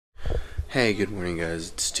Hey, good morning, guys.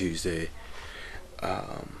 It's Tuesday.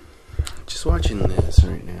 Just watching this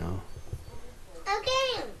right now,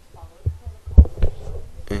 Okay.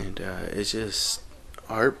 and it's just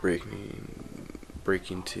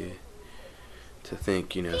breaking to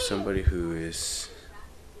think, somebody who is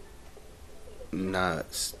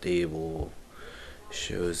not stable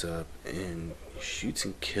shows up and shoots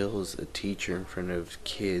and kills a teacher in front of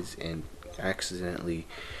kids and accidentally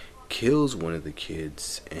kills one of the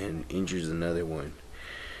kids and injures another one.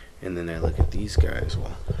 And then I look at these guys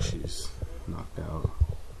while she's knocked out.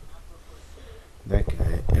 That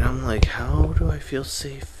guy. And I'm like, how do I feel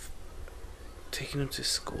safe taking him to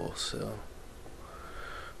school? So,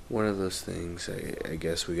 one of those things I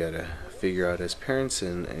guess we gotta figure out as parents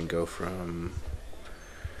and go from,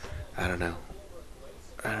 I don't know.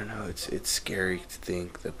 It's scary to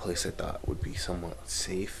think the place I thought would be somewhat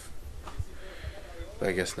safe. But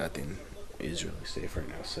I guess nothing is really safe right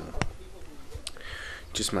now, so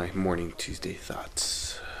just my morning Tuesday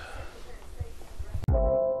thoughts.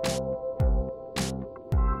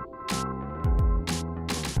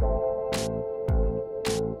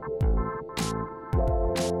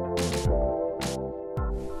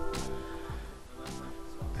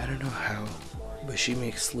 I don't know how, but she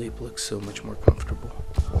makes sleep look so much more comfortable.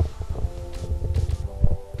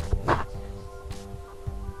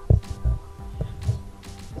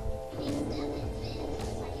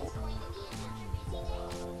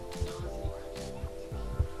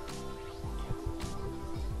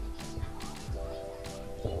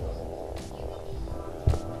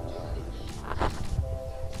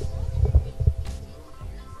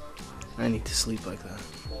 I need to sleep like that.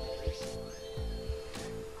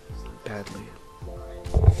 Badly.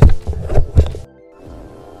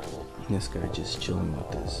 This guy just chilling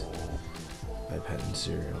with his iPad and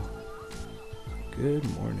cereal. Good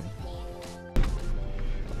morning.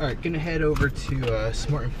 Alright, gonna head over to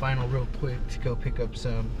Smart and Final real quick to go pick up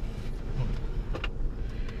some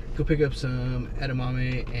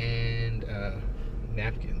edamame and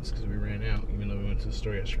napkins because we ran out even though we went to the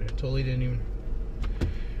store yesterday. Totally didn't even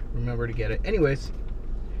remember to get it. Anyways,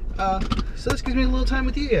 so this gives me a little time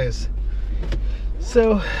with you guys.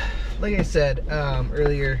 So, like I said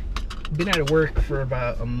earlier, been out of work for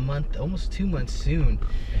about a month, almost 2 months soon,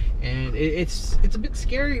 and it's a bit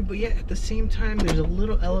scary, but yet at the same time there's a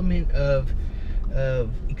little element of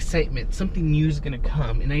excitement. Something new is gonna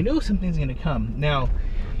come, and I know something's gonna come. Now,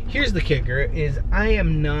 here's the kicker: is I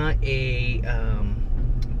am not a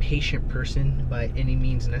patient person by any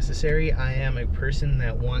means necessary. I am a person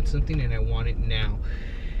that wants something and I want it now.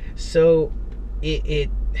 So it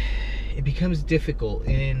becomes difficult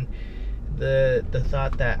in the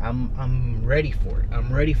thought that I'm ready for it.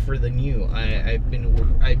 I'm ready for the new. I've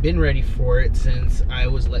been ready for it since I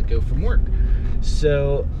was let go from work.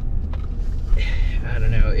 So I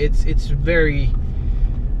don't know. It's very,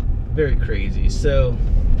 very crazy. So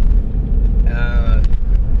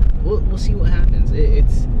we'll see what happens.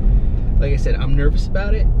 It's like I said, I'm nervous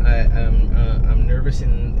about it. I'm nervous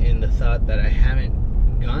in the thought that I haven't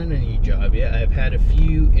gotten a new job yet. I've had a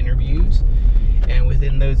few interviews, and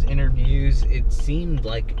within those interviews, it seemed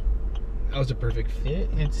like I was a perfect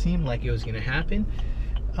fit. It seemed like it was going to happen,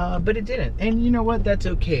 but it didn't. And you know what? That's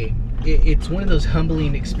okay. It's one of those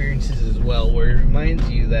humbling experiences as well, where it reminds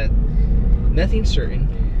you that nothing's certain.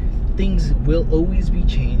 Things will always be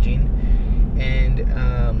changing, and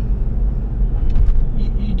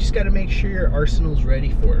you just got to make sure your arsenal's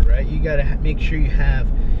ready for it, right? You got to make sure you have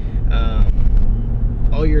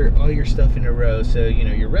all your stuff in a row. So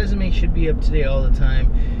your resume should be up to date all the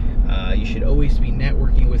time. You should always be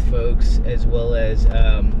networking with folks, as well as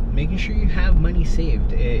making sure you have money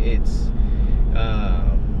saved. It's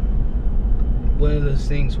one of those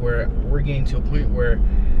things where we're getting to a point where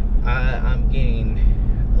I'm getting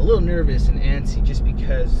a little nervous and antsy, just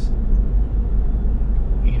because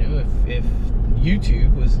if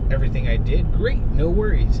YouTube was everything I did, great, no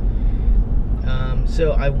worries.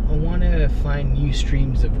 So I want to find new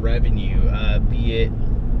streams of revenue, be it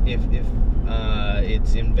if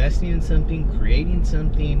it's investing in something, creating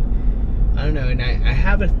something, I don't know. And I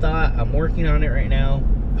have a thought. I'm working on it right now.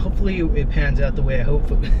 Hopefully it pans out the way I hope,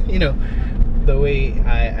 the way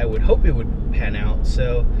I would hope it would pan out.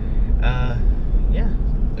 So yeah,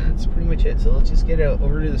 that's pretty much it. So let's just get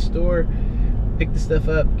over to the store, pick the stuff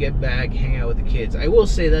up, get back, hang out with the kids. I will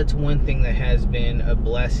say that's one thing that has been a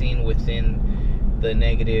blessing within the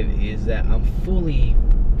negative, is that I'm fully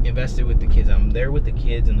invested with the kids. I'm there with the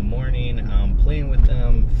kids in the morning, I'm playing with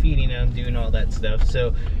them, feeding them, doing all that stuff.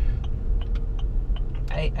 So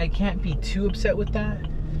I can't be too upset with that.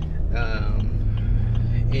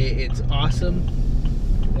 It's awesome.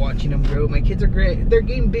 watching them grow. My kids are great. They're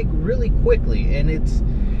getting big really quickly, and it's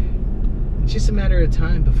just a matter of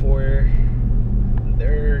time before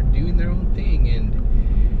they're doing their own thing. And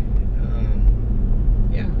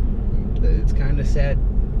yeah, it's kind of sad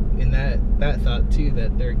in that thought too,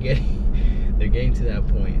 that they're getting to that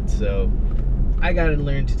point. So I gotta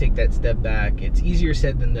learn to take that step back. It's easier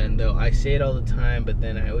said than done, though. I say it all the time, but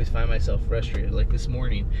then I always find myself frustrated. Like this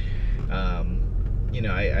morning, you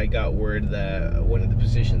know, I got word that one of the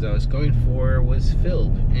positions I was going for was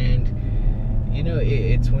filled, and you know,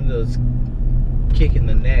 it's one of those kick in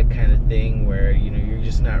the neck kind of thing where, you know, you're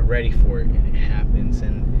just not ready for it, and it happens,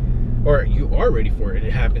 or you are ready for it,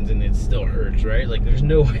 it happens, and it still hurts, right? Like there's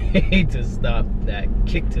no way to stop that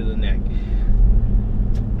kick to the neck.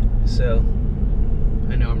 So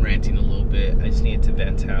I know I'm ranting a little bit. I just need to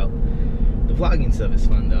vent out. The vlogging stuff is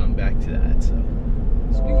fun though. I'm back to that. So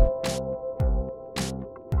sweet.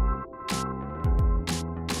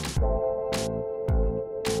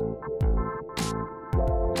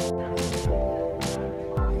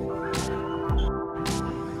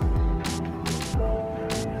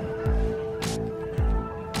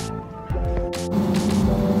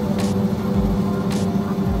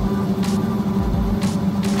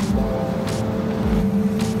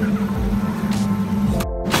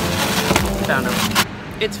 Found them.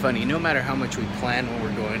 It's funny, no matter how much we plan when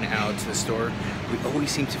we're going out to the store, we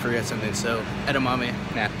always seem to forget something. So, edamame,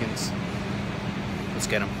 napkins. Let's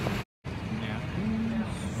get them.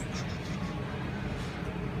 Napkins.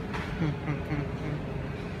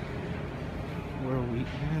 Where are we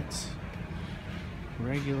at?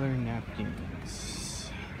 Regular napkins.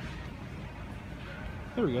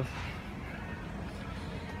 There we go.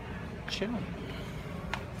 Chill.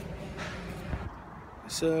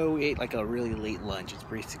 So we ate like a really late lunch. It's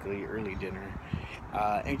basically early dinner.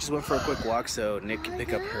 And we just went for a quick walk so Nick could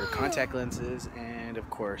pick up her contact lenses, and of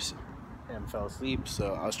course Em fell asleep,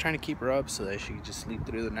 so I was trying to keep her up so that she could just sleep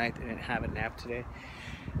through the night. They didn't have a nap today.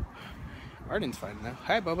 Arden's fine now.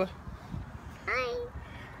 Hi, Bubba. Hi.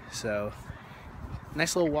 So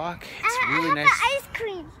nice little walk. It's really nice. Ice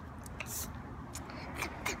cream.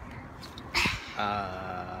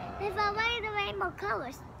 If I wear the rainbow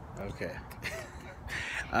colors. Okay.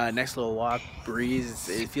 Nice little walk, breeze,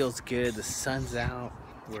 it feels good, the sun's out,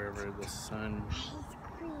 wherever the sun,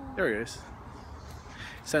 there it is,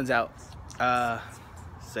 sun's out,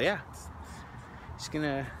 so yeah,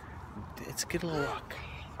 it's a good little walk.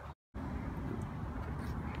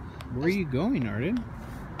 Where are you going, Arden?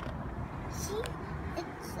 See,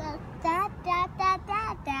 it's that,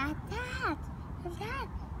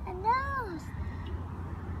 and those.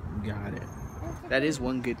 Got it. That is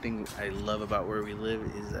one good thing I love about where we live,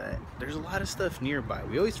 is that there's a lot of stuff nearby.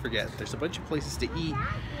 We always forget there's a bunch of places to eat,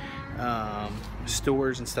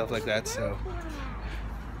 stores and stuff like that. So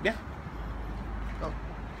yeah. Oh,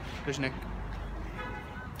 there's Nick.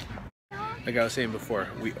 Like I was saying before,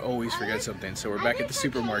 we always forget something. So we're back at the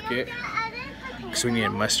supermarket because we need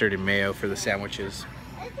mustard and mayo for the sandwiches.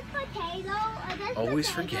 Always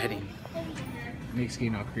forgetting. Nick's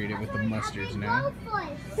getting all creative with the mustards now.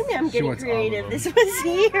 Maybe I'm getting creative. This was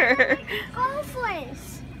here. Go for it.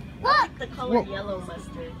 Look, the colored yellow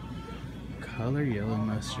mustard. Color yellow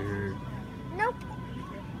mustard. Nope.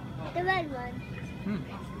 The red one.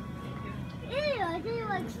 Ew, I think it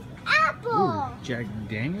looks apple. Ooh, Jack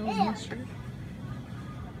Daniels mustard?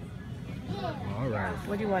 Ew. Alright.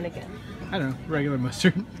 What do you want again? I don't know, regular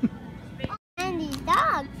mustard. And these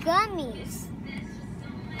are gummies.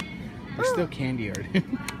 They're still candy, art.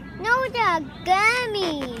 No, they're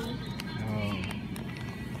gummies. Oh.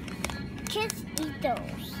 Kids eat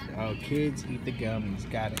those. Oh, kids eat the gums.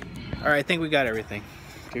 Got it. Alright, I think we got everything.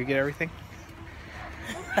 Did we get everything?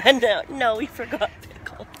 No, we forgot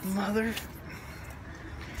pickles. Mother.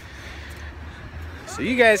 So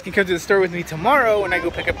you guys can come to the store with me tomorrow when I go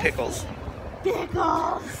pick up pickles.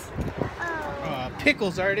 Pickles! Oh.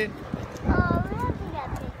 Pickles, Arden. Oh, we have to get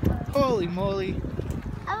pickles. Holy moly.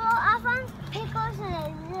 Oh, I found pickles in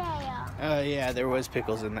there. Yeah, there was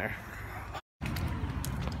pickles in there.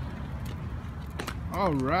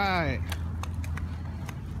 All right.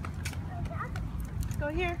 Go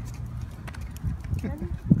here.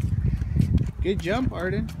 Good jump,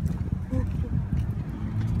 Arden.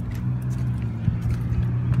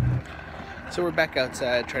 So we're back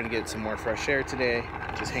outside trying to get some more fresh air today.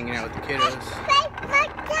 Just hanging out with the kiddos. Play my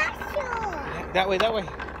castle. That way, that way.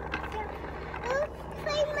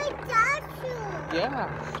 Play my castle. Yeah.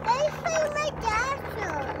 Let's play my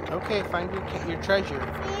castle. Okay, find your treasure.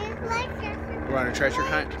 We're on a treasure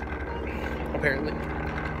hunt, apparently.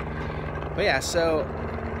 But yeah, so,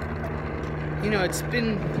 you know, it's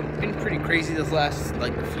been been pretty crazy this last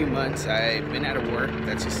like few months. I've been out of work.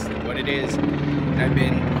 That's just what it is. I've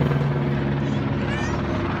been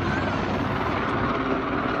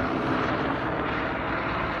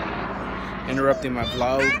interrupting my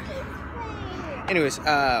vlog. Anyways,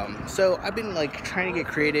 so I've been like trying to get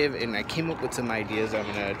creative, and I came up with some ideas. I'm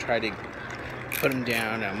gonna try to put them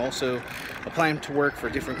down. I'm also applying to work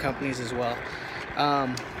for different companies as well.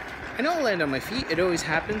 I know I'll land on my feet. It always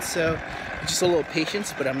happens, so just a little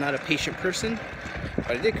patience, but I'm not a patient person.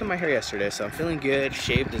 But I did cut my hair yesterday, so I'm feeling good,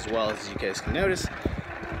 shaved as well, as you guys can notice.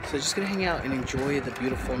 So just gonna hang out and enjoy the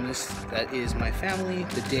beautifulness that is my family,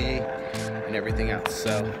 the day, and everything else.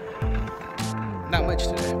 So, not much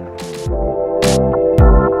today.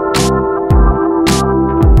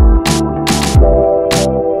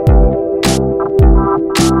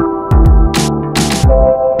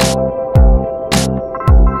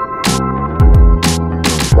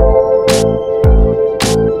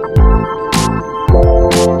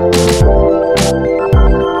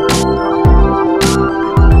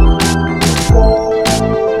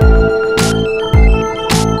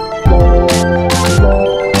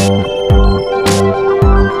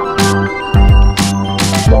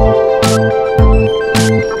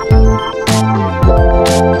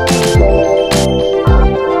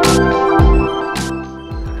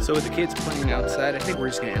 So with the kids playing outside, I think we're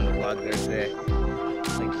just gonna end the vlog there today.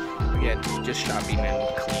 Like, again, just shopping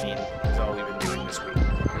and cleaning is all we've been doing this week.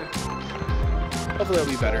 Hopefully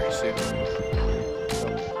it'll be better soon. So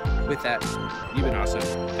with that, you've been awesome.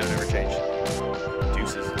 Don't ever change.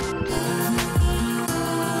 Deuces.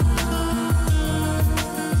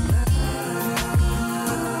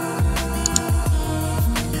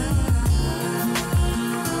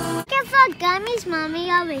 Look for gummies,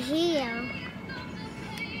 Mommy, over here.